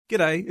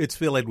G'day, it's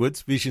Phil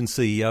Edwards, Vision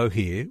CEO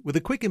here, with a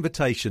quick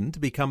invitation to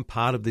become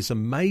part of this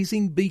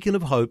amazing beacon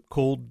of hope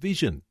called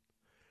Vision.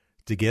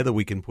 Together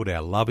we can put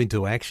our love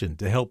into action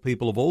to help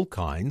people of all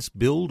kinds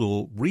build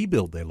or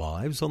rebuild their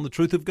lives on the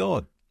truth of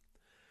God.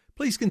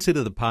 Please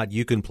consider the part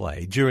you can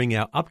play during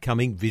our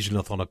upcoming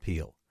Visionathon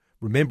appeal,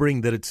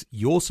 remembering that it's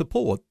your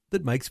support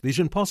that makes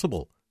Vision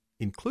possible,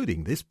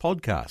 including this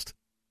podcast.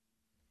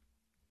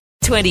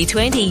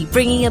 2020,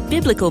 bringing a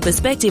biblical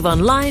perspective on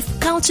life,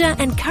 culture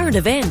and current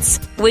events.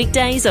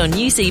 Weekdays on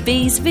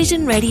UCB's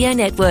Vision Radio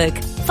Network.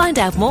 Find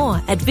out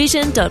more at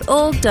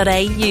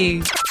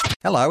vision.org.au.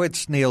 Hello,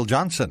 it's Neil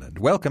Johnson and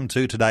welcome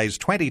to today's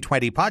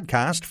 2020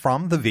 podcast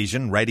from the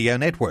Vision Radio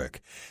Network.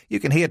 You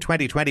can hear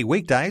 2020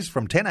 weekdays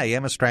from 10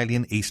 a.m.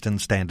 Australian Eastern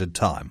Standard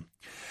Time.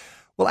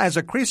 Well, as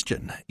a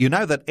Christian, you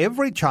know that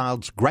every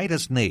child's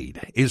greatest need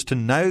is to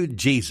know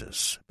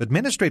Jesus, but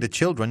ministry to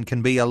children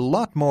can be a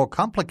lot more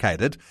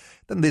complicated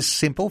than this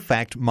simple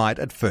fact might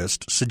at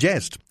first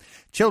suggest.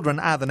 Children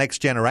are the next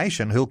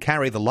generation who'll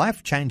carry the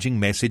life-changing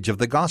message of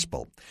the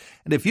gospel.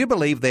 And if you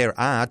believe there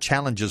are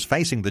challenges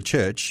facing the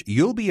church,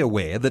 you'll be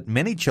aware that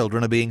many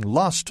children are being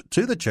lost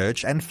to the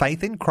church and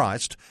faith in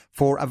Christ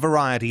for a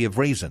variety of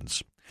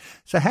reasons.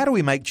 So how do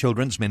we make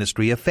children's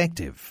ministry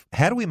effective?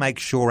 How do we make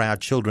sure our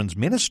children's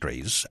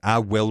ministries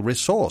are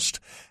well-resourced?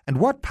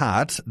 And what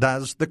part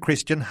does the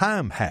Christian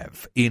home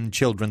have in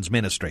children's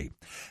ministry?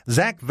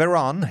 Zach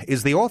Veron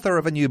is the author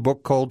of a new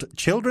book called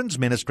Children's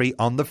Ministry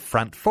on the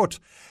Front Foot.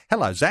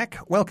 Hello, Zach.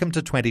 Welcome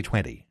to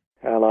 2020.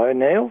 Hello,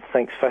 Neil.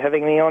 Thanks for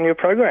having me on your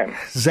program.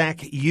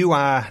 Zach, you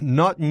are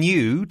not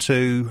new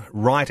to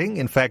writing.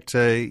 In fact,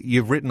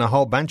 you've written a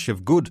whole bunch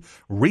of good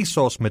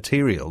resource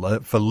material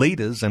for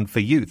leaders and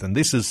for youth, and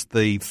this is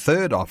the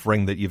third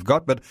offering that you've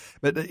got. But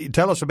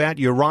tell us about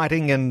your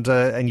writing and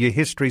your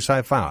history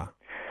so far.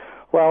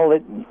 Well,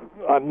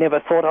 I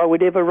never thought I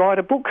would ever write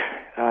a book.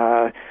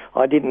 I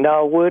didn't know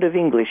a word of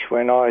English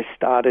when I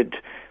started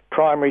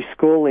primary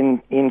school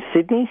in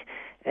Sydney.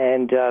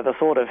 And the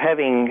thought of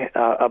having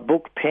a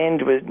book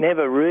penned was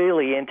never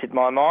really entered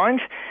my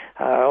mind.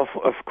 Of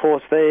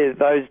course,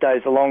 those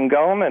days are long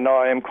gone, and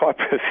I am quite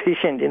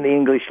proficient in the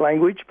English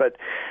language. But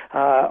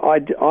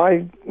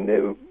I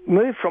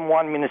moved from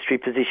one ministry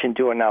position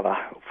to another,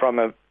 from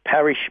a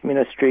parish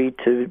ministry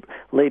to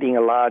leading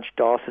a large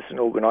diocesan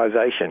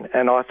organisation.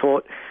 And I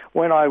thought,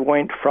 when I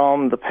went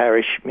from the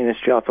parish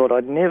ministry, I thought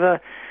I'd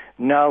never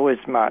know as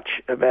much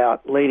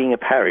about leading a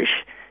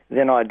parish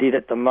than I did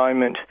at the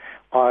moment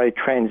I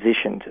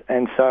transitioned,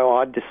 and so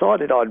I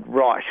decided I'd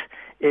write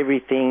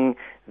everything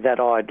that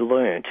I'd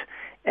learnt,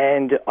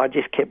 and I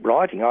just kept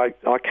writing. I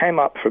came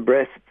up for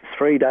breath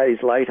 3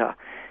 days later,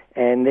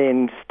 and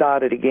then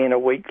started again a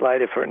week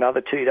later for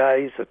another 2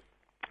 days. I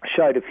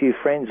showed a few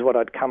friends what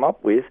I'd come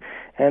up with,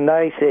 and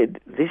they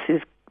said, this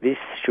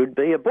should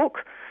be a book.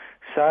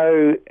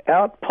 So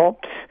out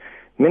popped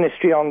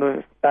Leadership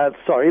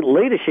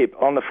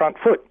on the Front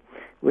Foot,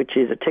 which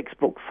is a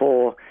textbook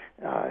for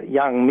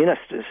young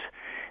ministers.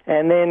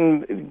 And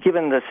then,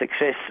 given the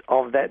success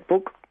of that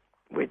book,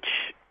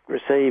 which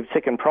received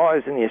second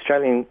prize in the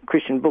Australian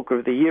Christian Book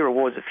of the Year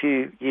Awards a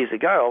few years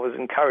ago, I was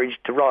encouraged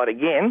to write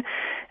again,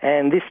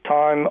 and this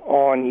time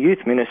on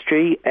youth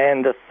ministry,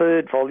 and the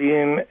third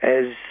volume,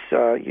 as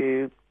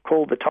you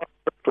called the title,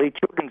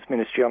 Children's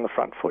Ministry on the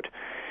Front Foot.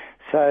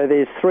 So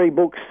there's 3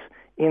 books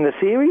in the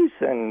series,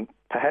 and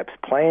perhaps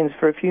plans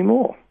for a few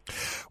more.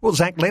 Well,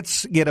 Zach,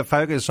 let's get a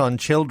focus on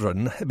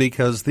children,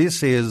 because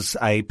this is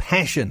a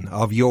passion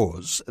of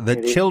yours,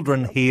 that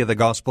children hear the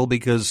gospel,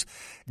 because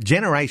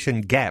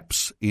generation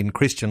gaps in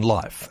Christian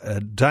life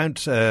don't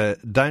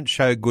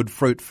show good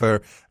fruit for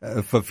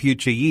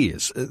future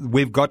years.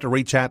 We've got to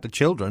reach out to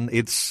children.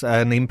 It's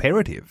an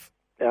imperative.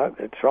 Yeah,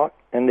 that's right.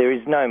 And there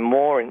is no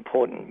more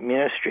important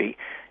ministry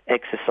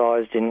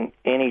exercised in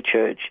any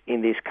church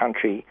in this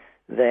country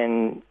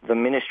than the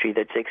ministry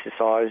that's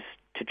exercised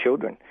to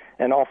children,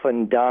 and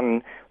often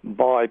done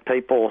by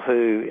people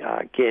who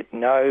get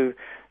no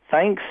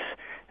thanks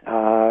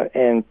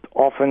and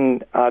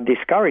often are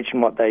discouraged in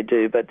what they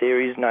do, but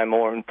there is no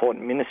more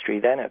important ministry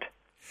than it.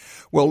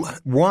 Well,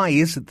 why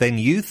is it then,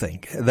 you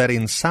think, that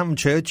in some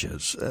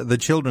churches the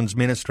children's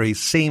ministry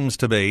seems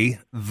to be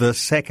the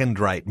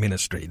second-rate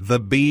ministry, the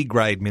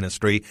B-grade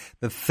ministry,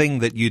 the thing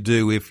that you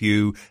do if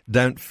you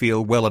don't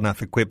feel well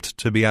enough equipped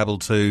to be able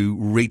to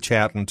reach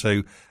out and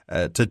to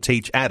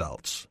teach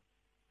adults?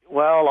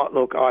 Well,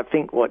 look, I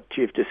think what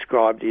you've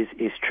described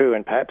is true,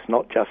 and perhaps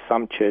not just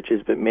some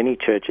churches, but many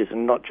churches,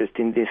 and not just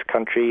in this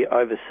country,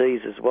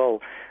 overseas as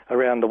well,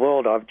 around the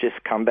world. I've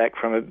just come back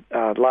from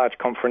a large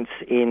conference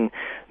in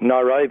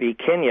Nairobi,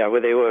 Kenya,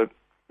 where there were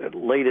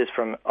leaders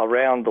from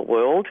around the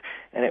world,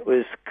 and it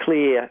was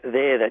clear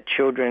there that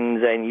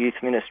children's and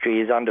youth ministry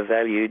is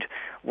undervalued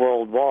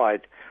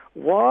worldwide.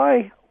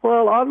 Why?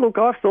 Well, I've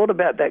thought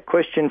about that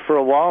question for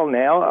a while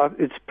now.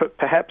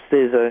 Perhaps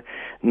there's a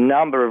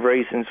number of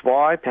reasons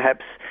why.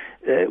 Perhaps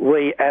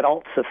we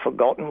adults have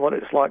forgotten what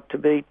it's like to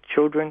be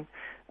children.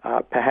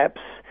 Perhaps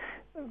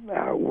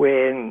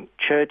when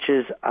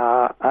churches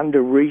are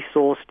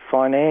under-resourced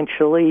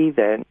financially,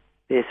 then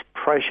There's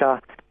pressure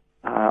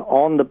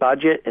on the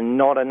budget and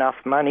not enough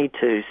money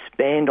to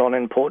spend on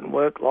important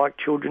work like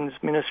children's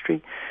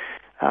ministry.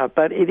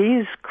 But it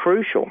is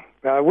crucial.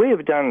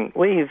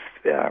 We've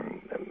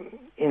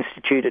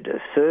instituted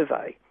a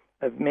survey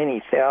of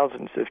many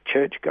thousands of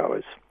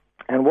churchgoers,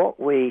 and what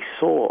we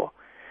saw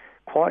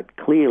quite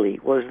clearly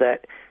was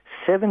that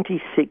 76%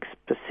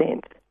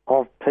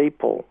 of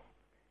people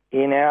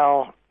in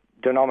our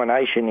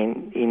denomination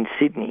in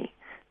Sydney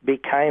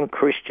became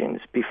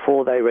Christians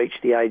before they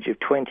reached the age of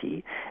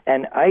 20,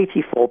 and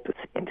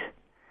 84%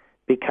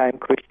 became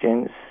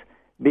Christians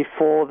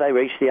before they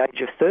reached the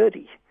age of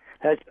 30.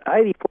 That's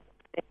 84%.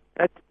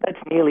 That's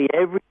nearly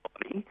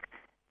everybody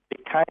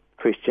became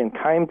Christian,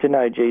 came to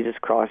know Jesus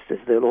Christ as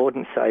their Lord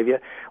and Saviour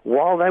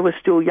while they were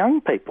still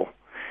young people.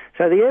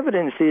 So the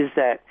evidence is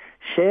that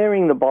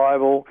sharing the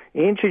Bible,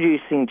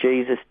 introducing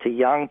Jesus to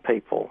young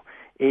people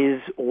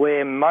is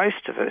where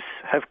most of us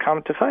have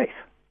come to faith.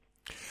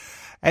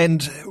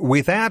 And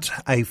without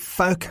a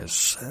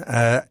focus,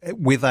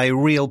 with a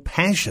real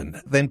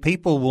passion, then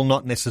people will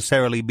not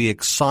necessarily be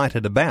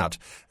excited about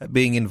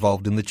being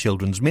involved in the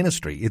children's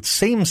ministry. It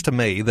seems to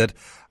me that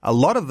a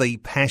lot of the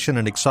passion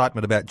and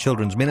excitement about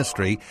children's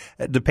ministry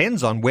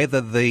depends on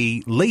whether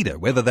the leader,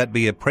 whether that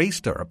be a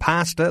priest or a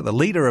pastor, the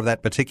leader of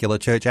that particular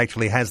church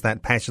actually has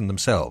that passion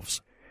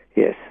themselves.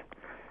 Yes.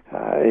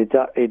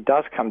 It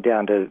does come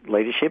down to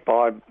leadership.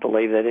 I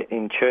believe that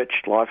in church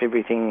life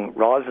everything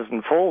rises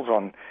and falls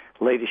on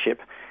leadership,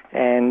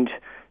 and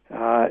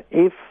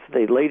if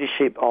the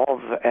leadership of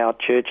our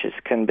churches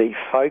can be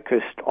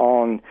focused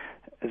on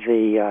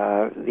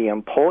the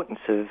importance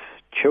of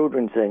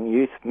children's and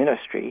youth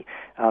ministry,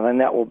 then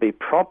that will be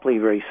properly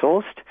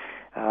resourced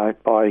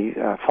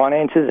by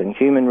finances and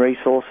human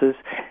resources,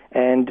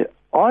 and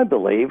I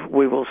believe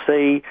we will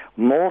see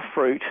more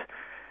fruit.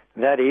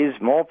 That is,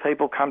 more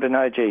people come to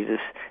know Jesus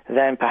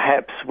than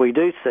perhaps we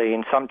do see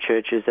in some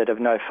churches that have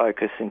no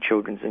focus in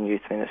children's and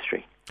youth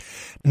ministry.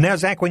 Now,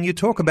 Zach, when you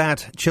talk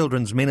about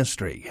children's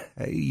ministry,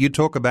 you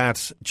talk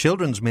about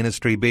children's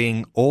ministry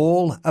being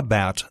all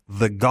about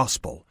the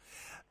gospel.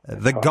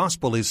 The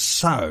gospel is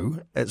so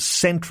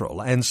central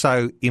and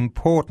so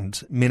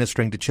important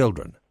ministering to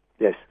children.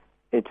 Yes,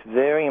 it's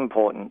very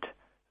important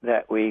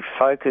that we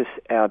focus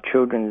our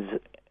children's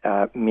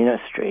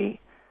ministry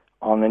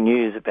on the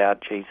news about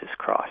Jesus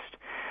Christ.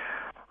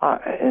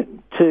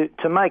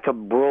 To make a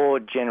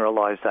broad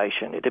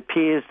generalisation, it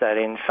appears that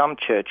in some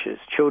churches,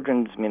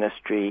 children's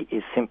ministry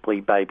is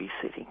simply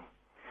babysitting.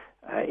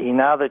 In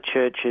other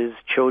churches,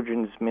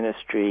 children's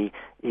ministry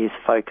is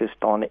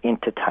focused on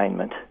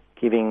entertainment,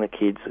 giving the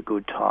kids a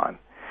good time,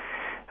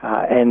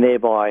 and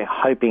thereby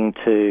hoping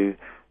to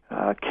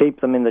keep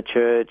them in the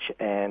church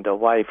and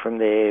away from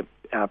their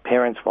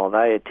parents while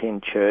they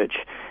attend church,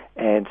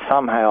 and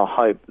somehow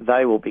hope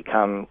they will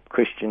become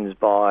Christians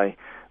by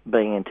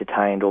being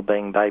entertained or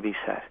being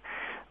babysat.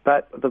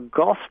 But the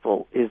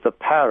gospel is the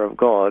power of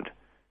God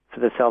for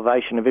the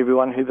salvation of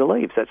everyone who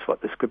believes. That's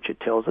what the scripture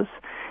tells us.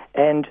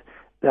 And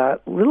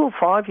little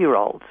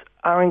 5-year-olds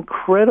are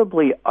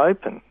incredibly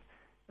open.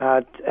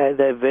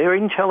 They're very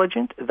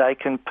intelligent. They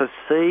can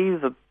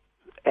perceive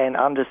and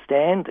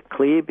understand the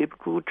clear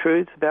biblical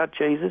truths about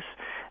Jesus,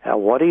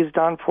 what he's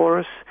done for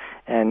us,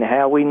 and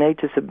how we need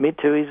to submit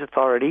to his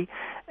authority.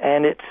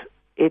 And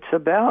it's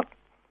about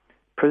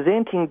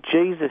presenting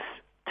Jesus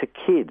to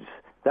kids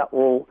that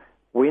will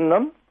win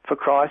them for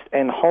Christ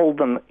and hold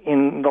them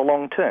in the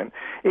long term.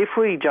 If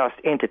we just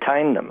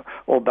entertain them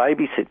or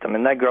babysit them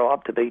and they grow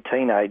up to be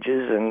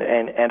teenagers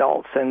and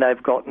adults and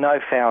they've got no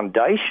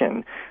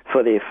foundation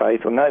for their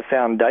faith or no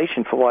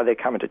foundation for why they're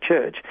coming to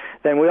church,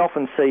 then we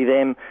often see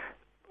them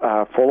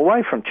fall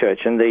away from church.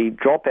 And the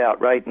dropout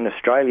rate in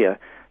Australia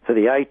for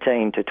the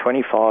 18 to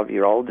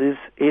 25-year-olds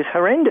is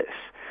horrendous.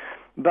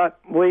 But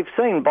we've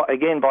seen,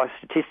 again, by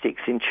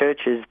statistics in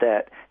churches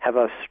that have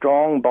a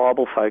strong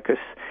Bible focus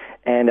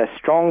and a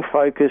strong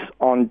focus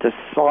on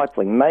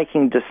discipling,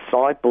 making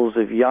disciples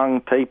of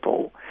young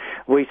people,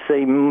 we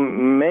see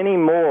many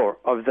more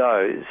of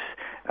those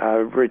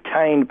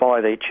retained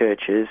by their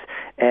churches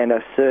and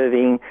are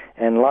serving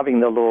and loving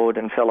the Lord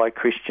and fellow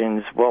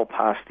Christians well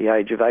past the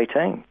age of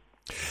 18.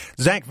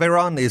 Zach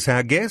Veron is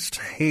our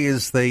guest. He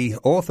is the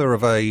author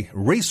of a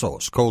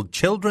resource called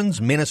Children's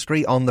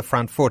Ministry on the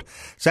Front Foot.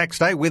 Zach,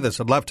 stay with us.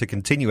 I'd love to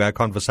continue our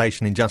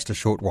conversation in just a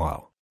short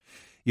while.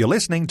 You're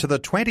listening to the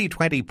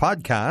 2020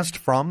 podcast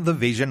from the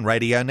Vision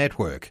Radio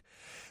Network.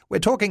 We're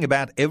talking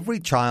about every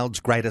child's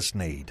greatest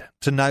need,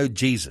 to know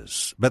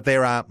Jesus. But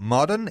there are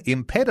modern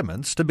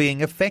impediments to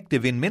being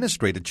effective in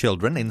ministry to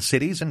children in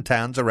cities and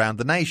towns around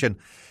the nation.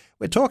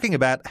 We're talking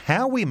about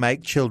how we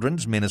make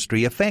children's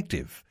ministry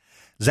effective.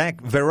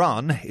 Zach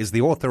Veron is the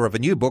author of a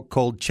new book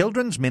called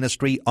Children's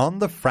Ministry on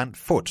the Front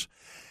Foot.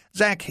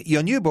 Zach,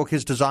 your new book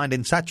is designed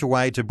in such a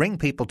way to bring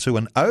people to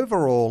an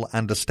overall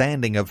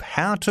understanding of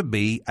how to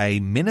be a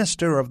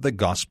minister of the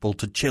gospel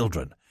to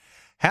children.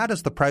 How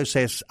does the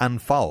process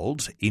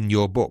unfold in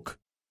your book?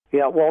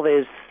 Yeah, well,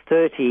 there's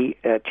 30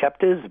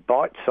 chapters,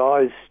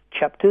 bite-sized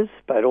chapters,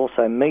 but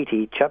also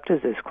meaty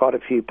chapters. There's quite a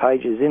few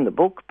pages in the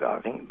book, I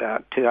think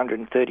about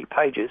 230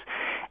 pages.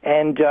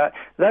 And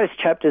those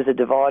chapters are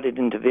divided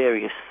into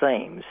various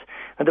themes.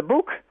 And the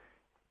book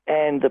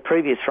and the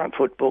previous Front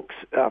Foot books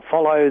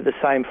follow the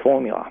same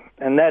formula,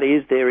 and that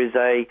is there is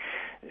a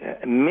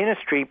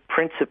ministry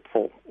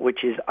principle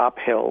which is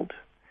upheld,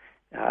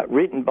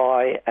 written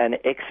by an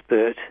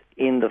expert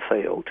in the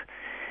field,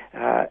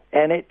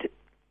 and it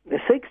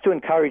seeks to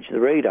encourage the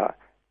reader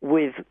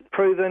with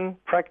proven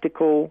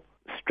practical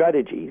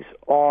strategies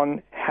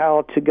on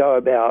how to go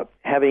about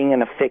having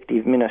an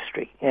effective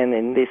ministry, and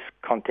in this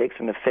context,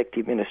 an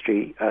effective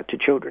ministry to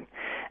children.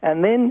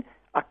 And then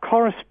a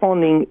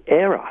corresponding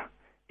error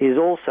is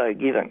also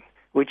given,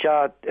 which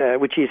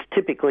is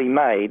typically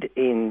made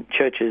in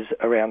churches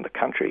around the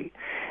country.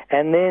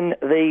 And then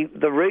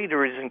the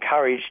reader is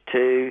encouraged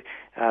to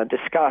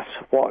discuss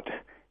what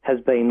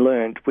has been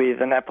learned with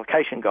an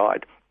application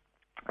guide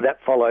that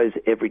follows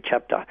every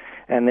chapter.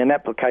 And an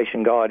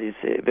application guide is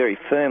very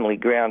firmly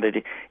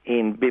grounded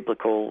in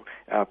biblical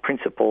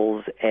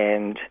principles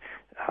and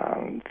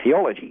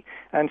theology.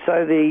 And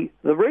so the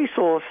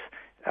resource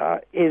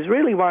is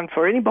really one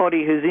for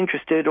anybody who's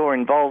interested or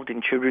involved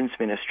in children's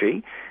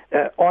ministry.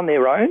 On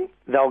their own,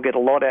 they'll get a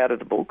lot out of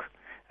the book.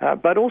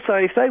 But also,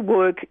 if they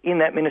work in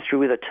that ministry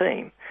with a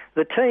team,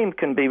 the team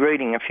can be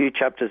reading a few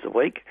chapters a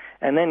week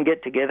and then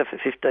get together for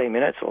 15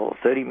 minutes or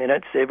 30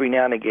 minutes every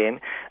now and again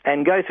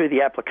and go through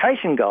the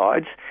application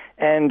guides.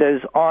 And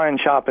as iron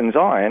sharpens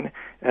iron,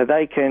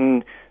 they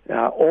can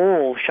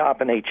all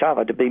sharpen each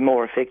other to be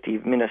more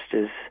effective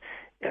ministers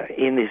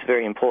in this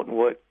very important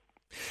work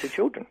to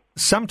children.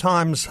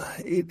 Sometimes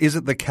is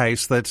it the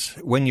case that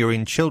when you're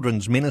in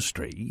children's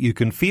ministry, you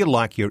can feel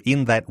like you're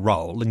in that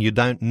role and you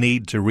don't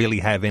need to really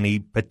have any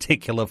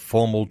particular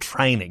formal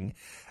training.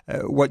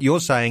 What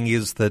you're saying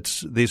is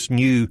that this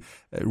new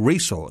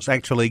resource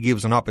actually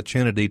gives an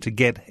opportunity to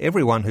get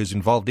everyone who's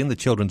involved in the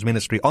children's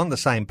ministry on the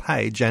same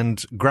page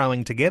and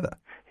growing together.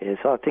 Yes,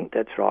 I think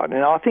that's right.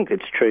 And I think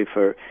it's true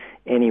for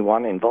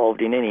anyone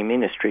involved in any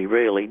ministry,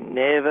 really.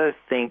 Never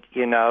think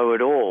you know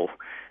it all.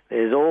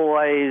 There's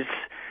always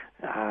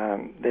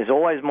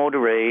more to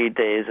read.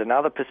 There's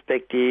another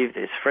perspective.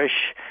 There's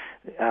fresh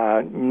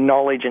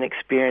knowledge and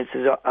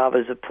experiences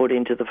others have put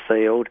into the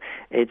field.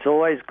 It's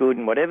always good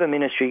in whatever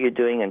ministry you're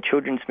doing, and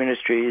children's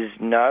ministry is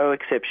no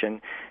exception,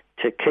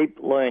 to keep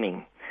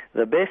learning.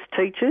 The best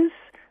teachers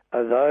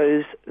are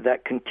those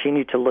that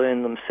continue to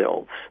learn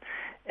themselves,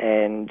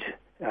 and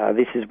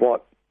this is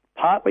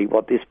partly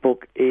what this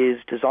book is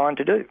designed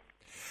to do.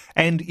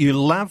 And you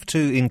love to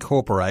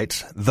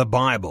incorporate the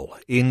Bible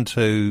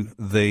into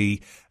the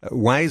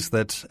ways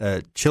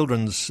that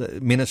children's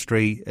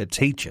ministry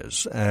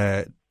teachers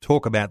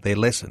talk about their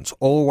lessons,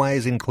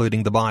 always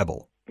including the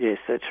Bible. Yes,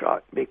 that's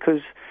right.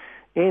 Because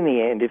in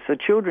the end, if the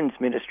children's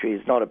ministry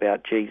is not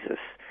about Jesus,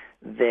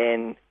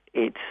 then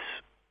it's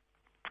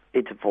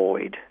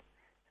void.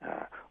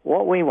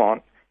 What we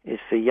want is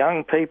for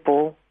young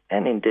people,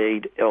 and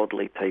indeed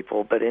elderly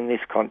people, but in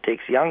this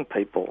context, young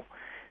people,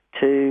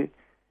 to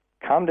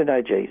come to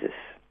know Jesus,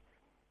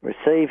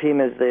 receive him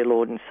as their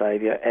Lord and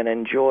Saviour, and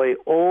enjoy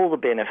all the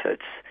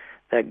benefits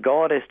that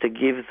God has to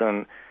give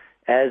them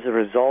as a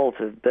result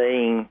of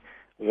being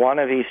one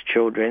of his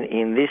children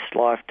in this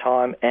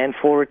lifetime and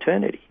for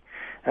eternity.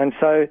 And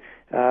so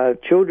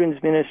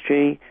children's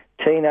ministry,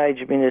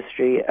 teenage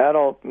ministry,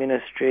 adult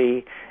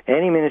ministry,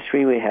 any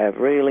ministry we have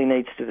really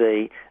needs to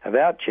be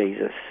about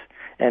Jesus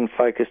and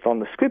focused on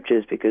the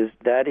Scriptures, because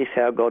that is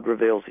how God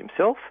reveals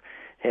himself.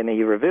 And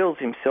he reveals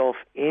himself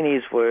in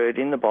his word,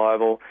 in the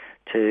Bible,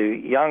 to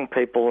young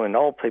people and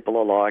old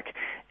people alike.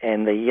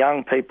 And the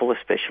young people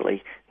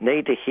especially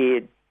need to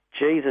hear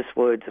Jesus'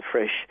 words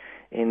afresh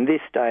in this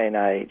day and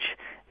age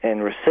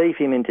and receive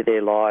him into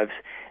their lives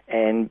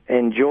and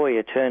enjoy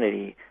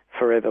eternity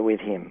forever with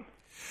him.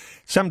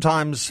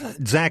 Sometimes,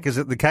 Zach, is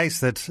it the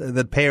case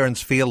that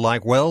parents feel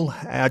like, well,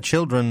 our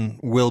children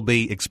will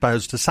be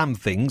exposed to some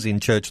things in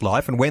church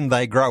life, and when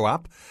they grow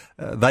up,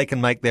 they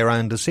can make their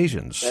own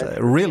decisions.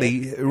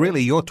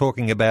 Really, you're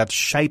talking about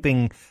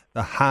shaping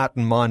the heart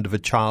and mind of a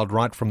child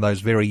right from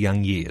those very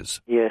young years.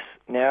 Yes.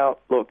 Now,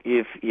 look,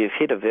 you've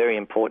hit a very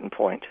important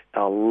point.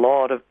 A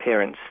lot of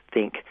parents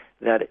think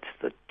that it's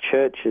the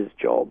church's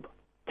job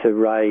to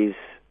raise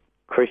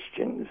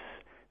Christians.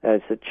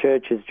 It's the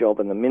church's job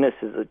and the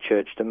ministers of the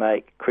church to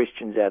make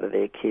Christians out of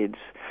their kids,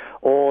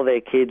 or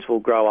their kids will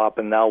grow up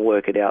and they'll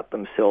work it out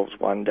themselves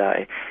one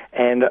day.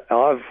 And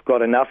I've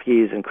got enough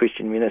years in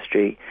Christian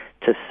ministry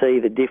to see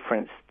the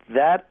difference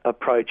that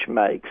approach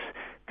makes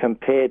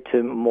compared to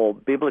a more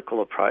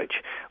biblical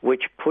approach,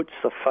 which puts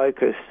the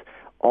focus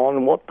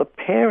on what the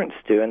parents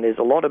do. And there's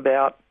a lot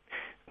about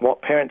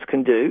what parents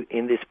can do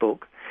in this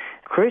book.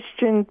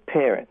 Christian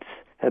parents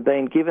have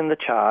been given the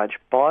charge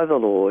by the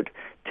Lord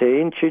to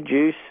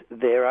introduce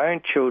their own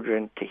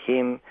children to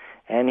him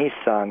and his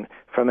son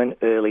from an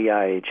early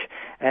age.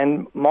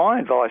 And my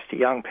advice to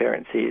young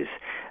parents is,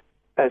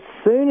 as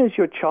soon as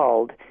your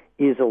child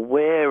is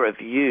aware of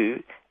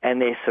you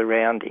and their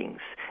surroundings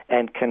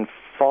and can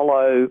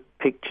follow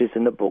pictures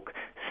in the book,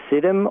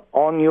 sit them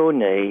on your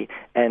knee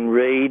and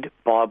read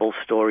Bible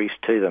stories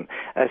to them.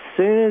 As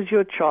soon as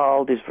your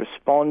child is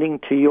responding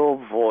to your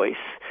voice,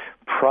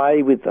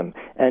 pray with them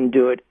and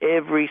do it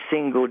every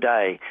single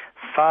day.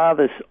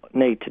 Fathers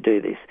need to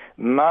do this.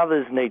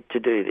 Mothers need to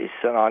do this.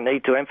 And I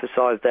need to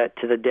emphasise that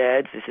to the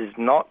dads. This is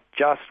not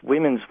just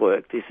women's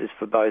work. This is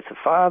for both the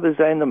fathers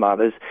and the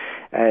mothers.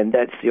 And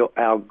that's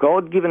our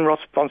God-given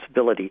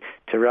responsibility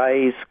to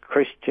raise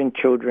Christian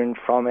children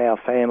from our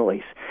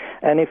families.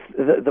 And if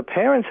the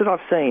parents that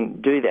I've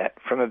seen do that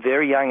from a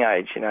very young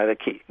age,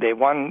 they're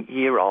 1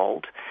 year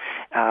old,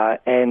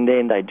 and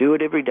then they do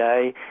it every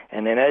day,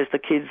 and then as the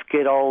kids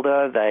get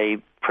older, they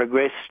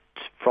progress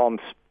from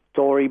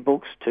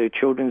storybooks to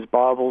children's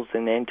Bibles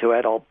and then to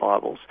adult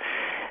Bibles.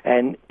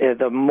 And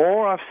the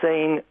more I've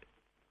seen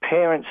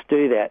parents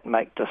do that,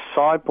 make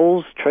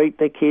disciples, treat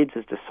their kids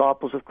as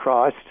disciples of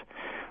Christ,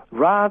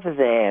 rather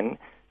than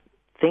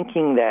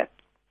thinking that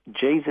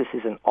Jesus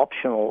is an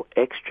optional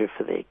extra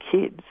for their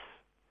kids,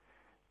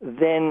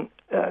 then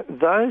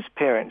those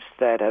parents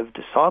that have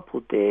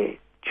discipled their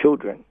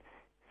children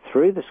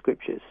through the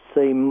Scriptures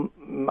see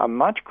a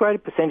much greater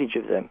percentage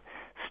of them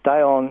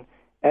stay on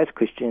as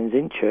Christians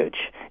in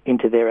church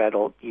into their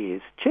adult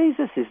years.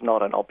 Jesus is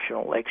not an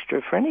optional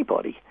extra for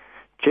anybody.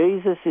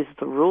 Jesus is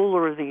the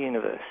ruler of the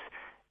universe,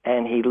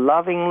 and he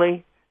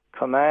lovingly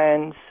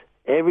commands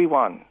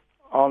everyone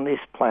on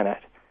this planet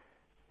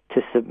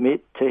to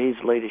submit to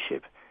his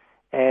leadership.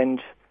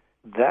 And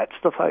that's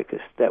the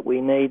focus that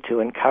we need to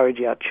encourage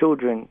our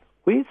children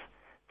with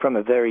from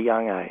a very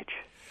young age.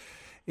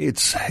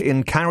 It's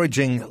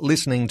encouraging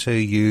listening to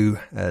you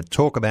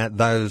talk about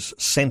those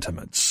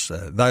sentiments,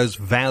 those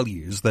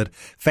values that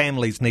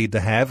families need to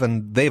have,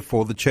 and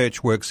therefore the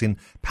church works in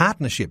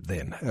partnership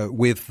then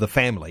with the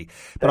family.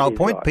 But I'll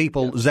point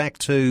people, Zach,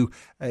 to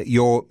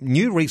your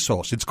new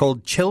resource. It's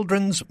called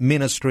Children's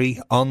Ministry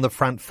on the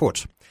Front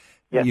Foot.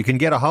 Yep. You can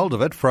get a hold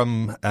of it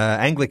from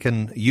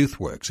Anglican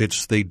Youthworks.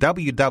 It's the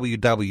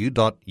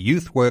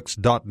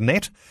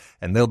www.youthworks.net,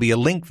 and there'll be a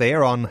link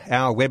there on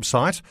our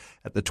website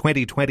at the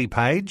 2020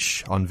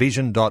 page on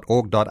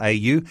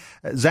vision.org.au.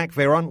 Zach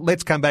Veron,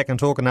 let's come back and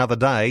talk another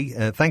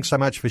day. Thanks so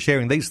much for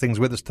sharing these things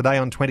with us today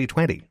on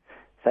 2020.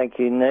 Thank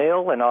you,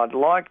 Neil, and I'd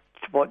like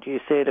what you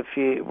said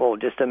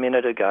just a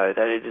minute ago,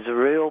 that it is a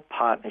real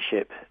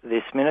partnership,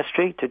 this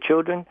ministry to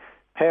children,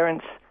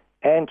 parents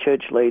and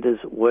church leaders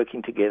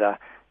working together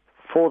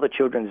for the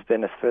children's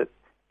benefit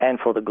and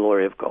for the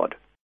glory of God.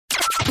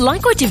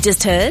 Like what you've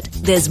just heard?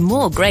 There's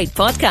more great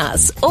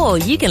podcasts, or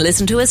you can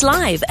listen to us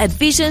live at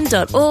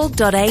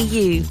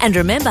vision.org.au. And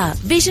remember,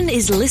 Vision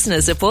is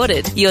listener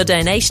supported. Your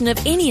donation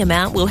of any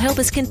amount will help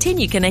us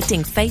continue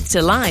connecting faith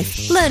to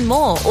life. Learn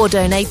more or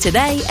donate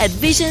today at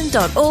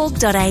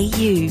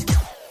vision.org.au.